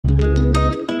In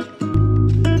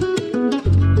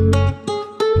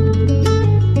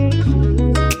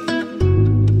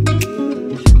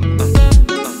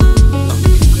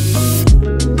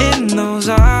those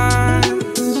eyes,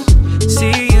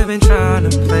 see you've been trying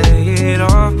to play it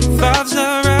off. Love's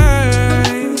not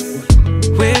right.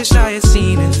 Wish I had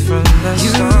seen it from the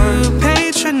start. You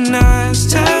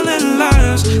patronize, telling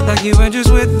lies like you were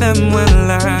just with them.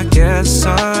 Well, I guess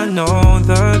I know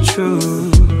the truth.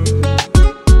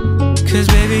 'Cause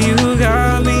baby, you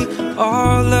got me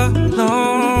all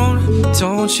alone.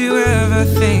 Don't you ever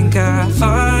think I'd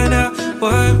find out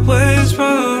what was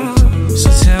wrong. So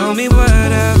tell me, what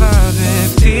have I been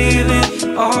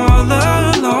feeling all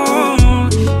alone?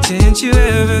 Didn't you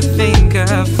ever think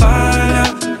I'd find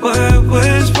out what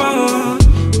was wrong?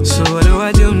 So what do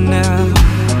I do now?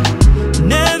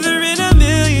 Never in a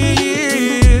million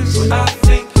years would I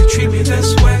think you treat me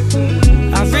this way.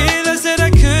 I realized that I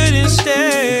couldn't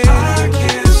stay. I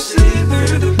can't sleep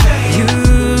through the pain.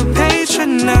 You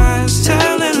patronize,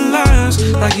 telling lies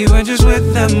like you were just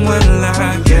with them. Well,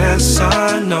 I guess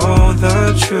I know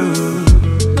the truth.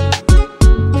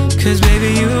 'Cause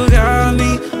baby, you got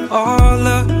me all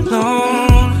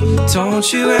alone. Don't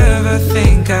you ever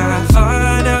think I'd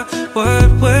find out what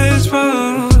was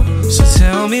wrong. So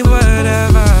tell me, what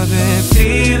have I been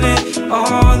feeling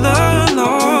all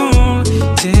alone?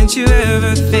 Didn't you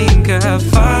ever think I'd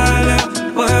find out